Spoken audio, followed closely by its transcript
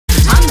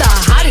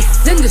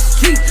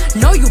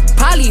Know you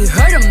probably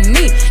heard of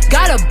me.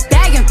 Got a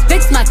bag and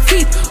fix my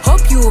teeth.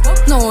 Hope you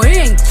know it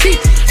ain't cheap.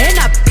 And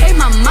I pay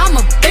my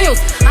mama bills.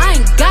 I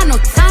ain't got no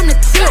time to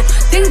chill.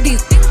 Think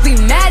these be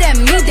mad at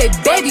me. They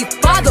baby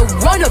father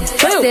wanna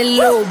bill. Say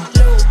little,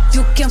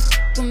 you can f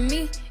with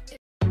me.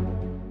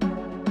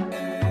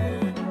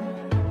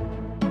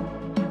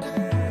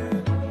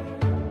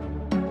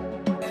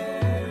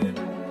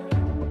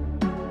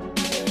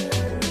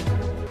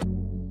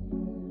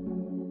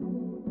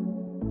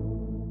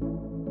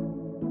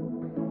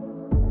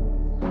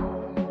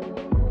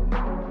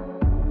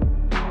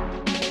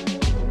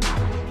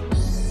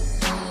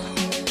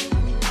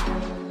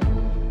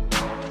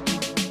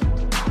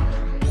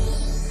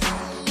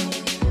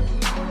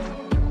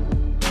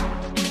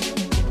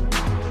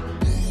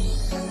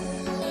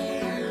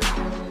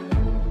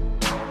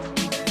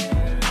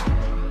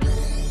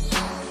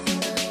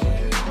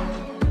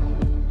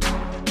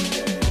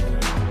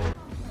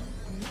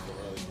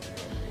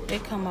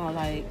 It come out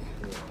like,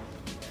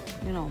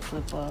 you don't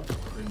flip up.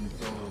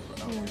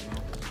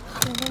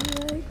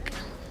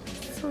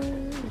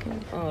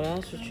 Oh,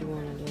 that's what you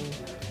want to do.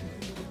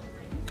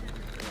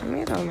 I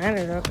mean, it don't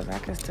matter though, because I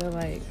can still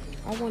like...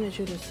 I wanted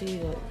you to see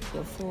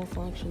the full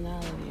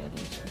functionality of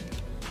this thing.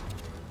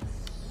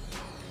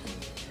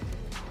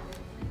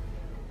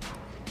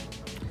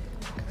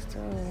 I can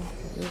still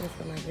use it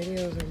for my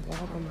videos and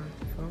vlog on my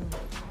phone.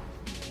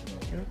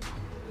 You know?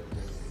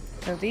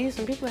 Because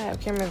some people have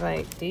cameras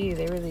like these,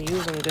 they really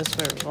use them just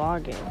for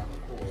vlogging.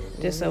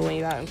 Just so when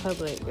you're out in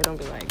public, it don't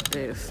be like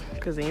this.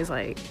 Because then it's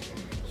like...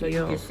 So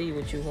you can see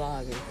what you're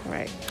vlogging.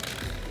 Right.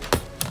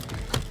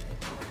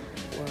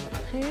 Well,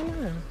 hell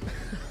no.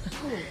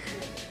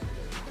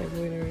 That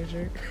boy in the red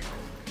shirt.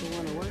 You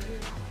want to work here?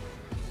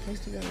 I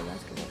used to be on the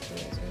basketball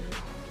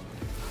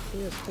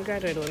team. He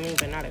graduated with me,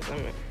 but not at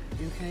Summit.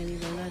 You can't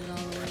even let it all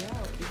the way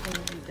out because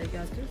they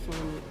got this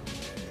on it.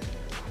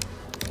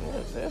 What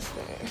is this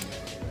thing?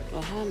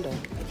 A handle.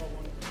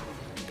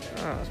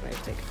 Oh, I was maybe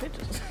taking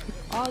pictures.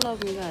 All of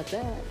them got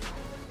that.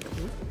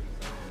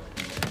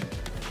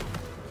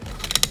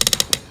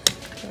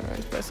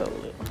 Alright, that's so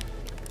little.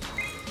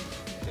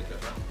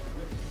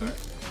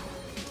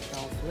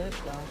 Don't flip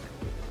though.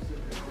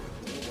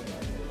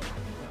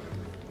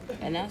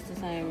 And that's the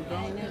same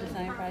thing. They're the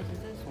same price as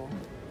this one.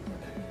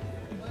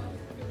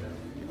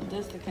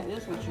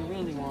 This what you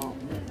really want.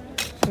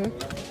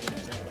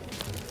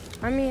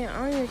 I mean, I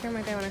don't even care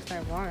like that when I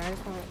start vlogging.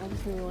 I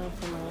just need one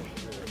for my,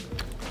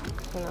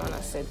 you know, when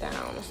I sit down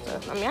and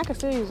stuff. I mean, I can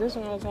still use this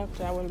one on top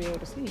because I wouldn't be able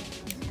to see.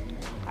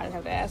 I just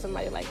have to ask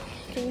somebody like,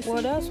 can you see?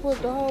 Well, that's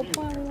what the whole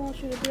point. We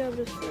want you to be able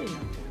to see.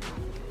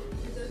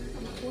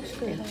 What's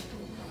this?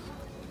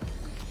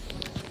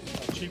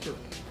 Cheaper.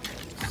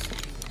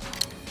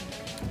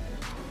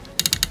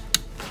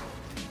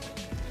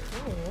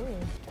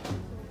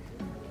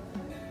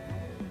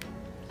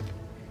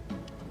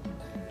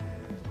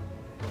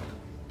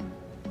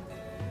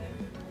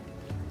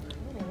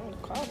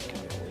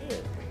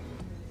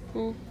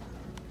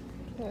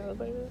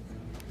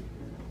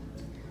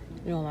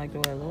 You don't like the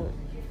way it looks?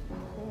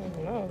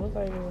 No, it looks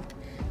like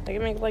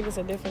it makes like it's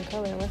a different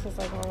color unless it's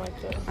like on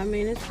like the... I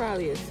mean, it's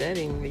probably a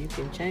setting where you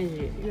can change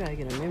it. You gotta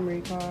get a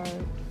memory card.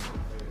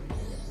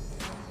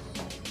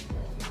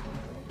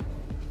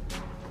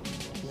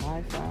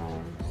 Wi-Fi.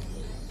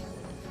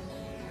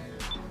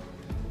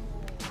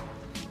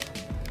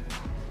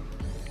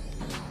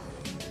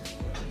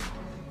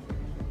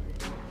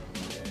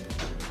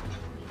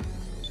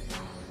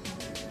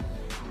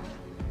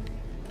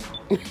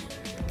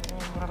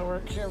 How to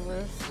work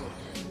cameras.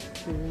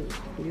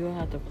 You don't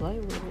have to play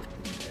with it.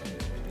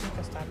 I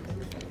can stop it.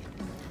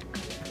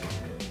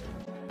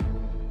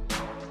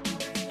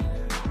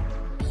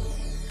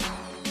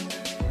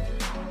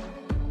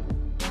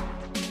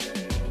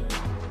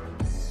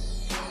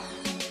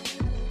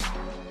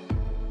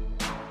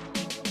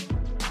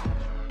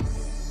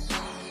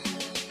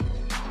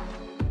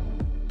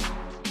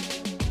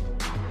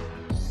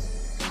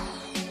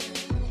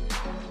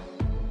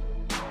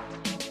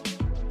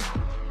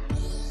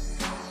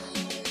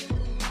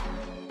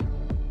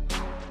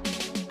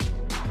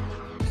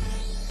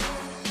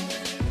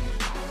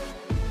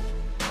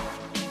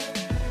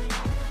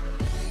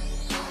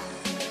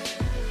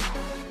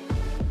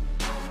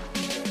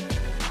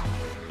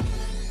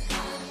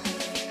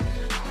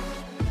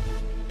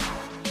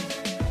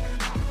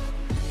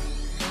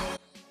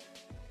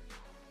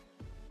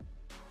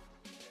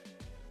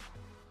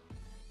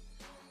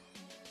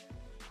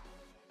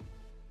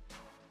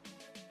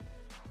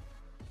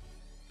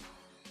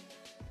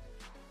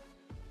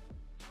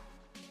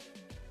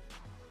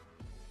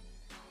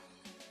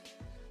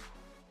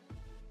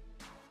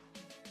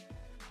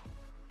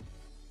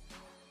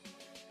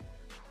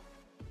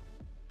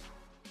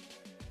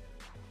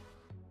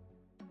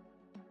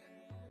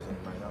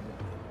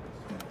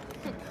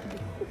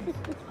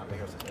 I've been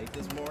here since 8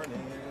 this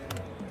morning.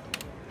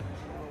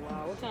 Oh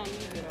wow, what time you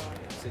get on?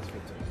 6:15.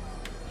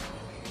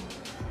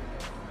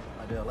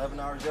 I did 11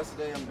 hours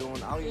yesterday. I'm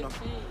doing, I don't even know.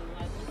 15,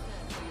 like you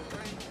said, for your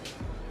brain.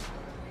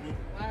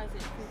 Why is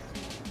it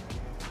 15?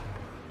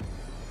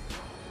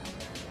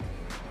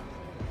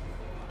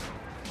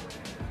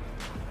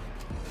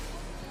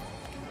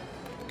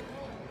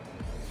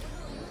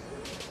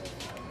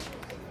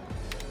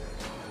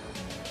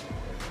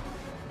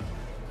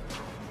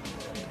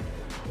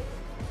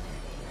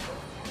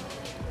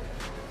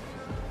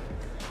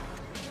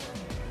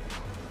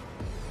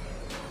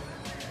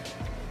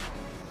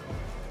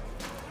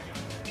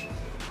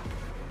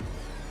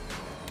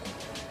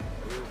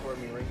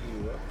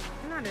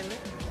 isn't it?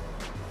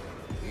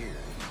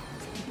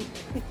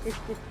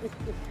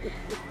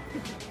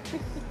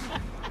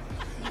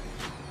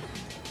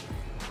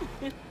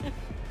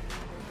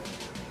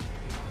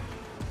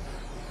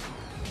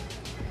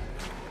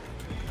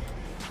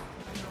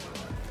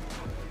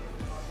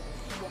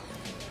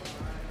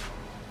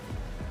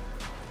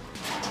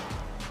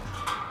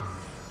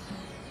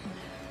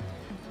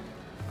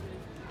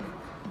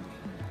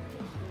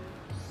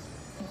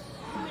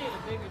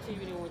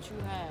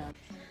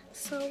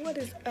 So what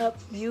is up,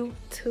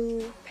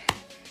 YouTube?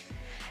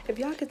 If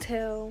y'all could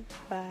tell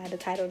by the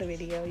title of the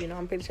video, you know,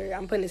 I'm pretty sure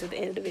I'm putting this at the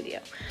end of the video,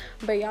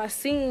 but y'all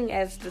seeing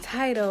as the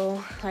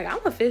title, like,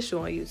 I'm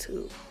official on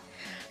YouTube.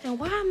 And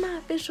why am I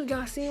official?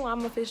 Y'all seen why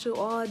I'm official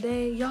all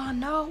day? Y'all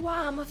know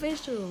why I'm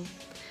official.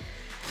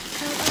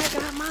 Cause I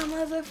got my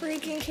mother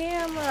freaking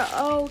camera,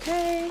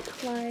 okay?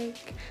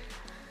 Like,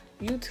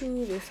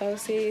 YouTube is so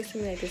serious to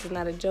me. Like, this is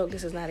not a joke.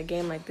 This is not a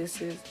game. Like,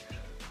 this is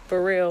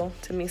for real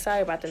to me.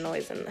 Sorry about the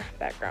noise in the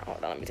background.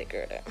 Hold on, let me take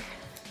care of that.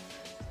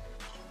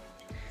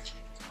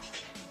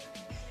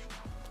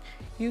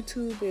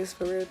 YouTube is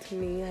for real to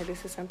me. Like,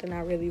 this is something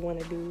I really want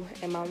to do.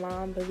 And my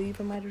mom believed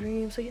in my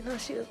dream. So, you know,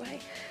 she was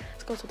like,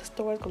 let's go to the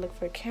store, let's go look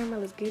for a camera,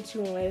 let's get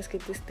you and let's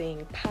get this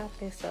thing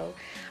popping. So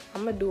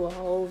I'm gonna do a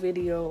whole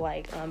video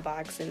like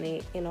unboxing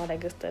it and all that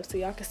good stuff so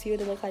y'all can see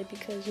what it look like,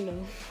 because, you know,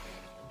 oh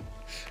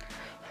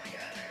my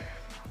god,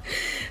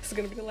 this is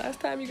gonna be the last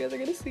time you guys are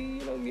gonna see,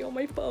 you know, me on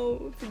my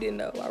phone. If you didn't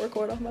know, I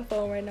record off my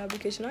phone right now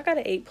because, you know, I got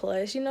an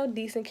 8+, you know,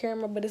 decent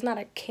camera, but it's not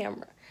a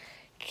camera,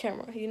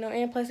 you know,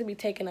 and plus it be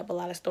taking up a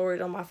lot of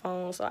storage on my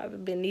phone, so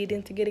I've been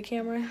needing to get a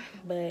camera.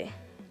 But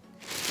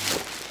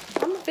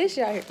I'm a fish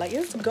out here. Like,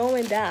 it's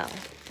going down.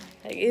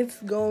 Like, it's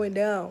going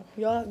down.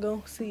 Y'all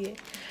gonna see it.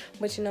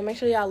 But, you know, make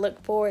sure y'all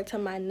look forward to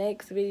my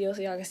next video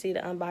so y'all can see the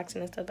unboxing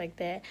and stuff like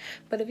that.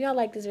 But if y'all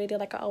like this video,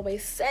 like I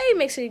always say,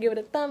 make sure you give it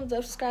a thumbs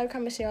up, subscribe,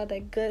 comment, share, all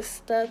that good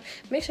stuff.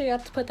 Make sure y'all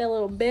put that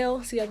little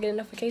bell so y'all get a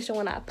notification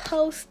when I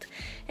post.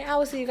 And I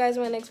will see you guys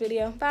in my next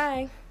video.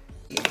 Bye.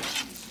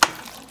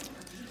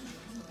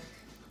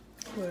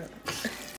 What?